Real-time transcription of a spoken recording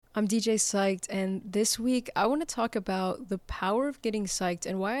I'm DJ Psyched, and this week I want to talk about the power of getting psyched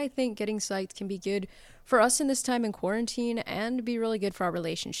and why I think getting psyched can be good for us in this time in quarantine and be really good for our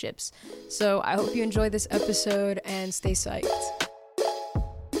relationships. So I hope you enjoy this episode and stay psyched.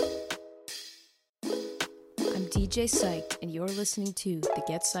 I'm DJ Psyched, and you're listening to the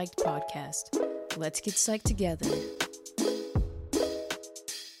Get Psyched podcast. Let's get psyched together.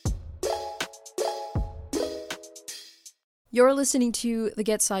 You're listening to the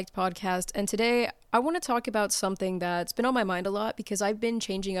Get Psyched podcast, and today I want to talk about something that's been on my mind a lot because I've been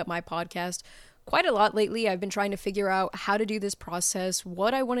changing up my podcast quite a lot lately. I've been trying to figure out how to do this process,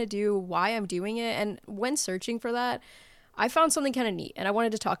 what I want to do, why I'm doing it, and when searching for that, I found something kind of neat, and I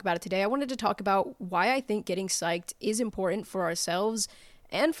wanted to talk about it today. I wanted to talk about why I think getting psyched is important for ourselves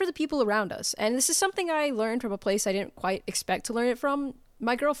and for the people around us. And this is something I learned from a place I didn't quite expect to learn it from,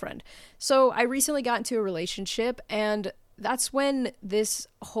 my girlfriend. So I recently got into a relationship, and that's when this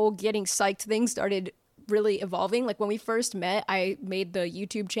whole getting psyched thing started really evolving. Like when we first met, I made the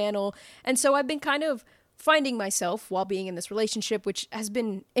YouTube channel. And so I've been kind of finding myself while being in this relationship, which has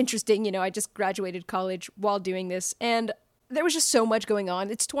been interesting. You know, I just graduated college while doing this, and there was just so much going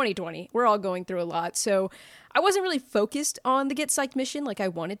on. It's 2020. We're all going through a lot. So I wasn't really focused on the Get Psyched mission like I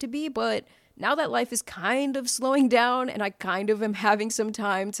wanted to be, but now that life is kind of slowing down and I kind of am having some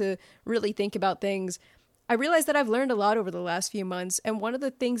time to really think about things, I realized that I've learned a lot over the last few months, and one of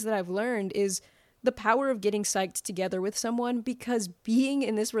the things that I've learned is the power of getting psyched together with someone, because being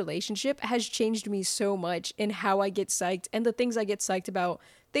in this relationship has changed me so much in how I get psyched and the things I get psyched about,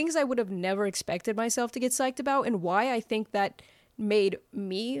 things I would have never expected myself to get psyched about, and why I think that made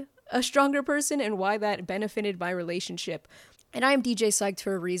me a stronger person and why that benefited my relationship. And I am DJ Psyched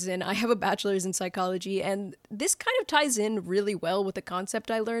for a reason. I have a bachelor's in psychology, and this kind of ties in really well with the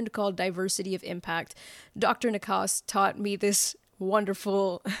concept I learned called diversity of impact. Dr. Nakas taught me this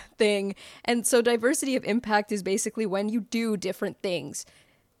wonderful thing. And so diversity of impact is basically when you do different things.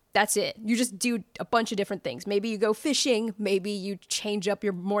 That's it. You just do a bunch of different things. Maybe you go fishing, maybe you change up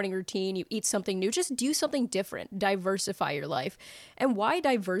your morning routine, you eat something new, just do something different, diversify your life. And why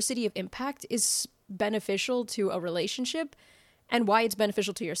diversity of impact is beneficial to a relationship and why it's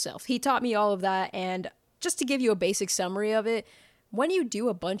beneficial to yourself. He taught me all of that, and just to give you a basic summary of it, when you do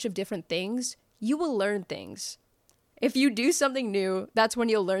a bunch of different things, you will learn things. If you do something new, that's when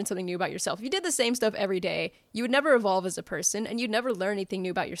you'll learn something new about yourself. If you did the same stuff every day, you would never evolve as a person, and you'd never learn anything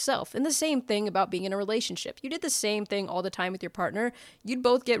new about yourself. And the same thing about being in a relationship. You did the same thing all the time with your partner, you'd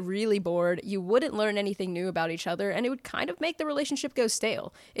both get really bored, you wouldn't learn anything new about each other, and it would kind of make the relationship go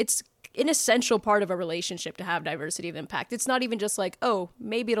stale. It's an essential part of a relationship to have diversity of impact. It's not even just like, oh,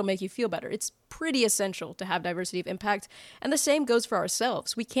 maybe it'll make you feel better. It's pretty essential to have diversity of impact. And the same goes for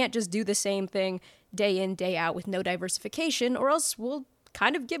ourselves. We can't just do the same thing day in, day out with no diversification, or else we'll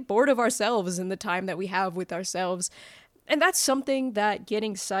kind of get bored of ourselves in the time that we have with ourselves. And that's something that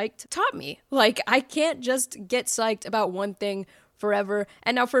getting psyched taught me. Like, I can't just get psyched about one thing forever.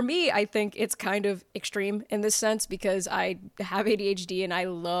 And now for me, I think it's kind of extreme in this sense because I have ADHD and I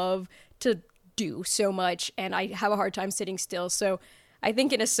love to do so much and I have a hard time sitting still. So I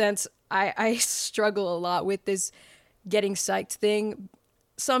think in a sense, I struggle a lot with this getting psyched thing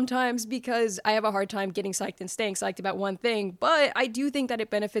sometimes because I have a hard time getting psyched and staying psyched about one thing. But I do think that it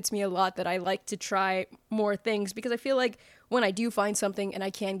benefits me a lot that I like to try more things because I feel like when I do find something and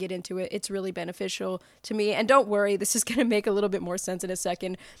I can get into it, it's really beneficial to me. And don't worry, this is going to make a little bit more sense in a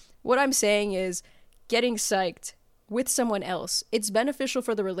second. What I'm saying is getting psyched with someone else, it's beneficial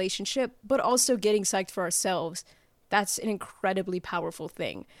for the relationship, but also getting psyched for ourselves. That's an incredibly powerful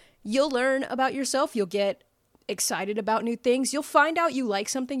thing. You'll learn about yourself. You'll get excited about new things. You'll find out you like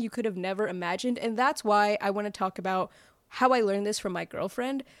something you could have never imagined. And that's why I want to talk about how I learned this from my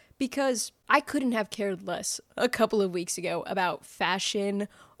girlfriend, because I couldn't have cared less a couple of weeks ago about fashion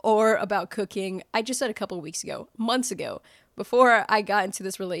or about cooking. I just said a couple of weeks ago, months ago, before I got into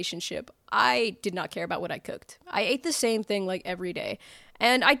this relationship, I did not care about what I cooked. I ate the same thing like every day.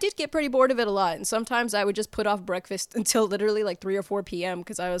 And I did get pretty bored of it a lot. And sometimes I would just put off breakfast until literally like 3 or 4 p.m.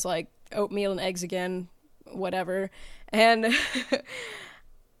 because I was like, oatmeal and eggs again, whatever. And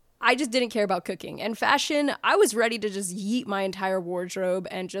I just didn't care about cooking. And fashion, I was ready to just yeet my entire wardrobe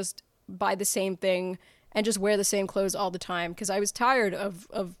and just buy the same thing and just wear the same clothes all the time because I was tired of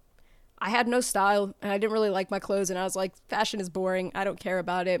I had no style and I didn't really like my clothes and I was like, fashion is boring. I don't care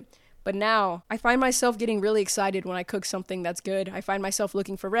about it. But now I find myself getting really excited when I cook something that's good. I find myself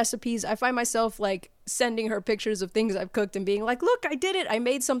looking for recipes. I find myself like sending her pictures of things I've cooked and being like, look, I did it. I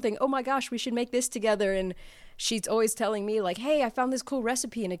made something. Oh my gosh, we should make this together. And she's always telling me like, hey, I found this cool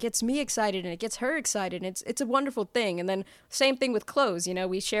recipe, and it gets me excited and it gets her excited, and it's a wonderful thing. And then same thing with clothes, you know,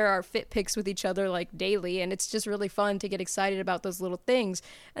 we share our fit pics with each other like daily, and it's just really fun to get excited about those little things.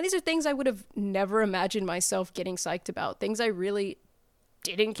 And these are things I would have never imagined myself getting psyched about, things I really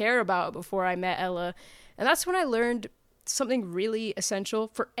didn't care about before I met Ella. And that's when I learned something really essential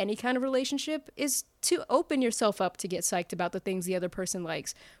for any kind of relationship is to open yourself up to get psyched about the things the other person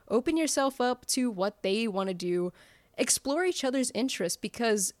likes. Open yourself up to what they want to do. Explore each other's interests,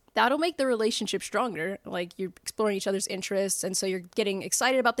 because that'll make the relationship stronger. Like, you're exploring each other's interests, and so you're getting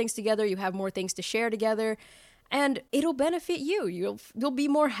excited about things together. You have more things to share together, and it'll benefit you. You'll be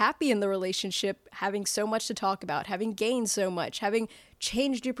more happy in the relationship, having so much to talk about, having gained so much, having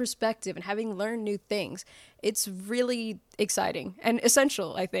changed your perspective, and having learned new things. It's really exciting and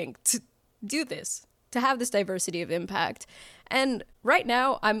essential, I think, to do this, to have this diversity of impact. And right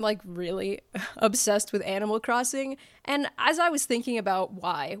now, I'm like really obsessed with Animal Crossing. And as I was thinking about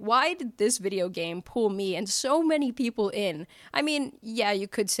why did this video game pull me and so many people in? I mean, yeah, you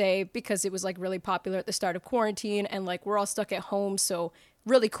could say because it was like really popular at the start of quarantine, and like we're all stuck at home, so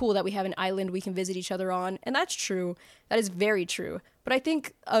really cool that we have an island we can visit each other on. And that's true. That is very true. But I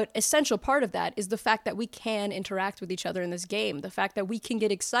think an essential part of that is the fact that we can interact with each other in this game. The fact that we can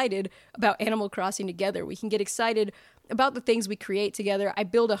get excited about Animal Crossing together. We can get excited about the things we create together. I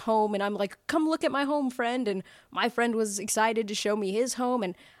build a home and I'm like, come look at my home, friend. And my friend was excited to show me his home.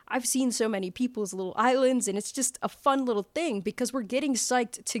 And I've seen so many people's little islands, and it's just a fun little thing because we're getting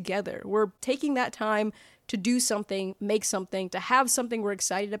psyched together. We're taking that time to do something, make something, to have something we're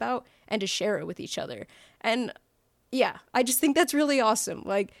excited about, and to share it with each other. And yeah, I just think that's really awesome.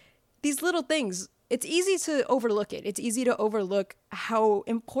 Like, these little things, it's easy to overlook it. It's easy to overlook how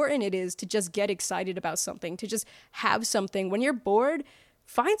important it is to just get excited about something, to just have something. When you're bored,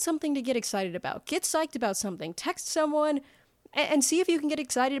 find something to get excited about. Get psyched about something. Text someone and see if you can get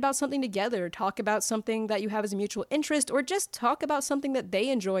excited about something together. Talk about something that you have as a mutual interest, or just talk about something that they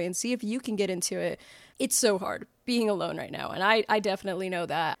enjoy and see if you can get into it. It's so hard being alone right now, and I definitely know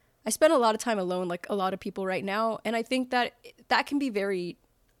that. I spend a lot of time alone, like a lot of people right now, and I think that that can be very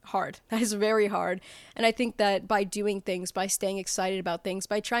hard. That is very hard. And I think that by doing things, by staying excited about things,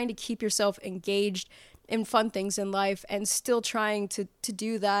 by trying to keep yourself engaged in fun things in life, and still trying to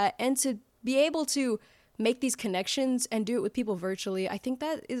do that, and to be able to make these connections and do it with people virtually, I think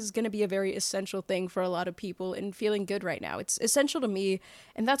that is going to be a very essential thing for a lot of people in feeling good right now. It's essential to me,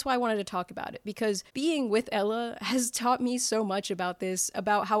 and that's why I wanted to talk about it, because being with Ella has taught me so much about this,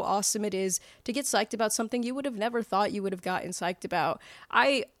 about how awesome it is to get psyched about something you would have never thought you would have gotten psyched about.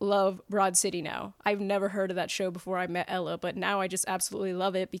 I love Broad City now. I've never heard of that show before I met Ella, but now I just absolutely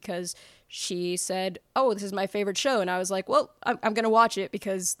love it because she said, oh, this is my favorite show. And I was like, well, I'm going to watch it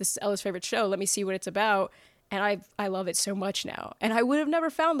because this is Ella's favorite show. Let me see what it's about. And I love it so much now. And I would have never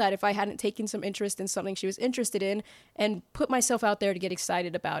found that if I hadn't taken some interest in something she was interested in and put myself out there to get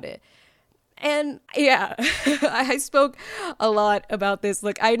excited about it. And yeah, I spoke a lot about this.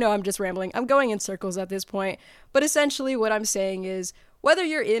 Look, I know I'm just rambling. I'm going in circles at this point. But essentially what I'm saying is, whether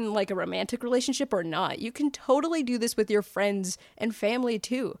you're in like a romantic relationship or not, you can totally do this with your friends and family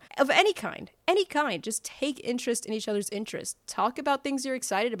too. Of any kind. Just take interest in each other's interests. Talk about things you're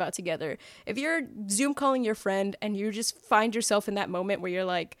excited about together. If you're Zoom calling your friend and you just find yourself in that moment where you're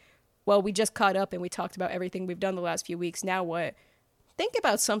like, well, we just caught up and we talked about everything we've done the last few weeks, now what? Think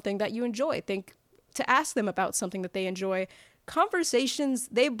about something that you enjoy. Think to ask them about something that they enjoy. Conversations,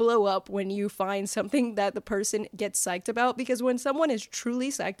 they blow up when you find something that the person gets psyched about, because when someone is truly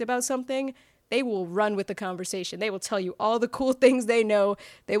psyched about something, they will run with the conversation. They will tell you all the cool things they know.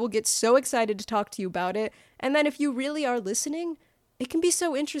 They will get so excited to talk to you about it. And then if you really are listening, it can be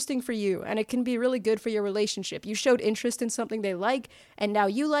so interesting for you, and it can be really good for your relationship. You showed interest in something they like, and now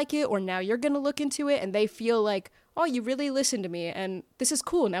you like it, or now you're going to look into it, and they feel like, oh, you really listened to me, and this is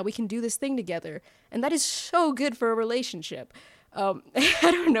cool. Now we can do this thing together. And that is so good for a relationship. I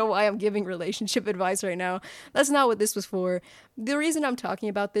don't know why I'm giving relationship advice right now. That's not what this was for. The reason I'm talking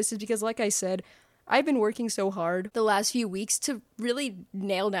about this is because, like I said, I've been working so hard the last few weeks to really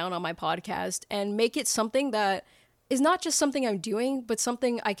nail down on my podcast and make it something that is not just something I'm doing, but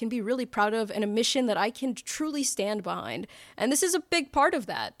something I can be really proud of, and a mission that I can truly stand behind. And this is a big part of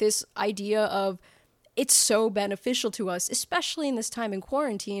that, this idea of it's so beneficial to us, especially in this time in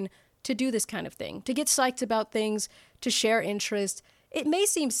quarantine, to do this kind of thing, to get psyched about things, to share interest. It may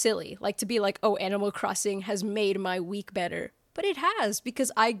seem silly, like to be like, oh, Animal Crossing has made my week better. But it has, because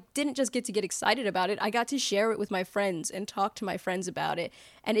I didn't just get to get excited about it. I got to share it with my friends and talk to my friends about it.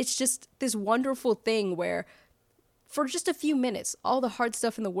 And it's just this wonderful thing where for just a few minutes, all the hard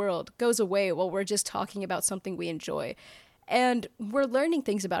stuff in the world goes away while we're just talking about something we enjoy. And we're learning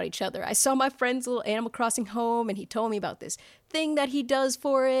things about each other. I saw my friend's little Animal Crossing home, and he told me about this thing that he does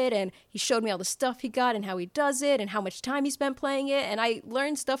for it, and he showed me all the stuff he got and how he does it and how much time he spent playing it. And I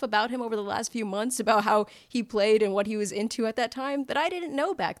learned stuff about him over the last few months about how he played and what he was into at that time that I didn't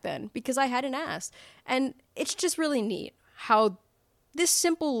know back then because I hadn't asked. And it's just really neat how this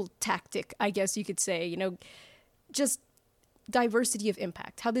simple tactic, I guess you could say, just diversity of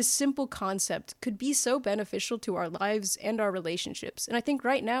impact, how this simple concept could be so beneficial to our lives and our relationships. And I think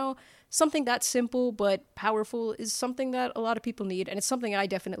right now, something that simple but powerful is something that a lot of people need, and it's something I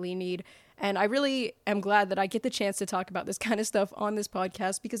definitely need. And I really am glad that I get the chance to talk about this kind of stuff on this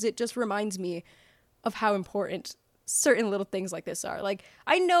podcast because it just reminds me of how important certain little things like this are. Like,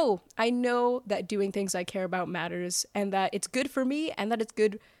 I know that doing things I care about matters and that it's good for me and that it's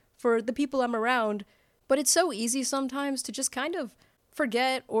good for the people I'm around. But it's so easy sometimes to just kind of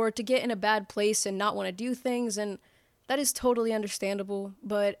forget or to get in a bad place and not want to do things, and that is totally understandable.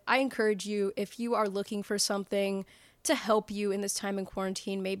 But I encourage you, if you are looking for something to help you in this time in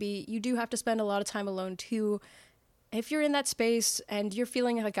quarantine, maybe you do have to spend a lot of time alone too. If you're in that space and you're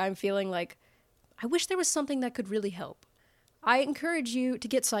feeling like I'm feeling, like, I wish there was something that could really help, I encourage you to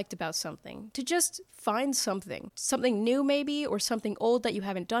get psyched about something, to just find something new maybe, or something old that you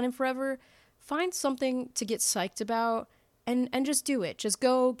haven't done in forever. Find something to get psyched about and just do it. Just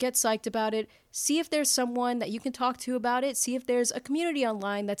go get psyched about it. See if there's someone that you can talk to about it. See if there's a community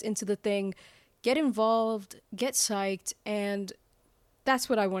online that's into the thing. Get involved, get psyched, and that's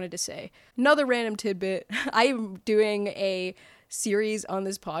what I wanted to say. Another random tidbit. I am doing a series on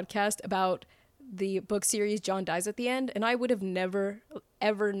this podcast about the book series John Dies at the End, and I would have never,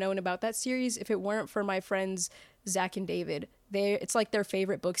 ever known about that series if it weren't for my friends Zach and David. It's like their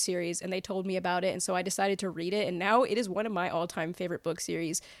favorite book series, and they told me about it, and so I decided to read it, and now it is one of my all-time favorite book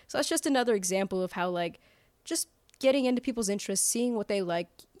series. So that's just another example of how, like, just getting into people's interests, seeing what they like.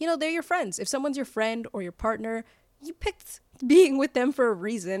 They're your friends. If someone's your friend or your partner, you picked being with them for a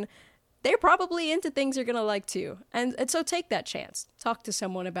reason. They're probably into things you're gonna like too. And so take that chance. Talk to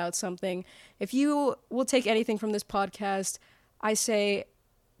someone about something. If you will take anything from this podcast, I say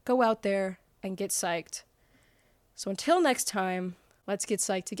go out there and get psyched. So until next time, let's get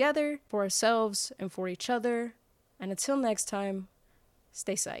psyched together for ourselves and for each other. And until next time,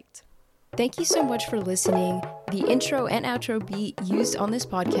 stay psyched. Thank you so much for listening. The intro and outro beat used on this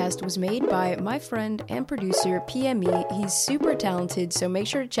podcast was made by my friend and producer, PME. He's super talented, so make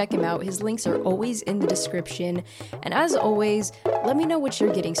sure to check him out. His links are always in the description. And as always, let me know what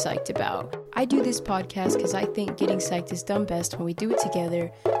you're getting psyched about. I do this podcast because I think getting psyched is done best when we do it together.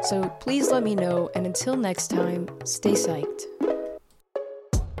 So please let me know, and until next time, stay psyched.